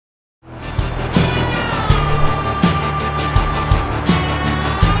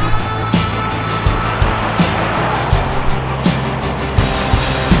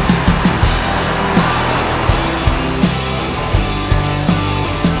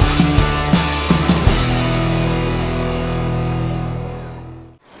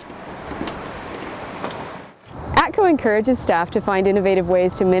encourages staff to find innovative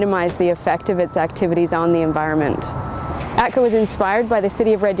ways to minimize the effect of its activities on the environment. Atco was inspired by the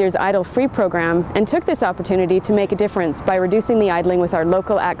City of Red Deer's Idle-Free program and took this opportunity to make a difference by reducing the idling with our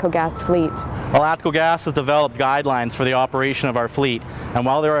local Atco Gas fleet. Well, Atco Gas has developed guidelines for the operation of our fleet, and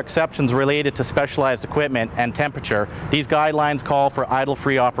while there are exceptions related to specialized equipment and temperature, these guidelines call for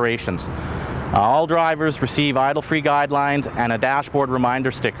idle-free operations. All drivers receive idle-free guidelines and a dashboard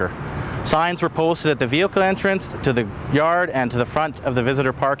reminder sticker. Signs were posted at the vehicle entrance, to the yard, and to the front of the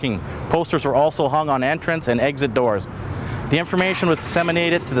visitor parking. Posters were also hung on entrance and exit doors. The information was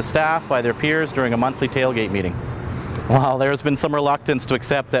disseminated to the staff by their peers during a monthly tailgate meeting. While there has been some reluctance to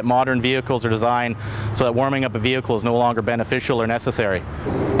accept that modern vehicles are designed so that warming up a vehicle is no longer beneficial or necessary.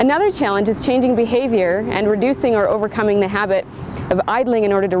 Another challenge is changing behavior and reducing or overcoming the habit of idling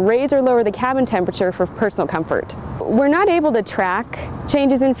in order to raise or lower the cabin temperature for personal comfort. We're not able to track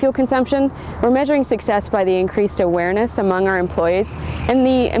changes in fuel consumption. We're measuring success by the increased awareness among our employees and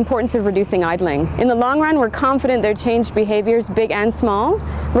the importance of reducing idling. In the long run, we're confident their changed behaviors, big and small,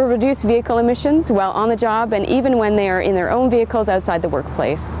 will reduce vehicle emissions while on the job and even when they are in their own vehicles outside the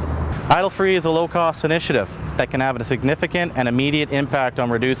workplace. Idle-Free is a low-cost initiative that can have a significant and immediate impact on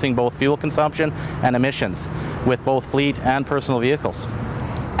reducing both fuel consumption and emissions with both fleet and personal vehicles.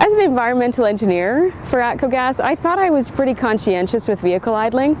 As an environmental engineer for Atco Gas, I thought I was pretty conscientious with vehicle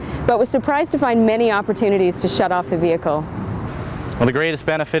idling, but was surprised to find many opportunities to shut off the vehicle. Well, the greatest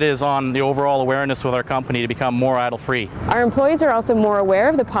benefit is on the overall awareness with our company to become more idle-free. Our employees are also more aware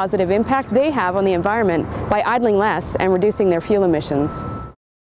of the positive impact they have on the environment by idling less and reducing their fuel emissions.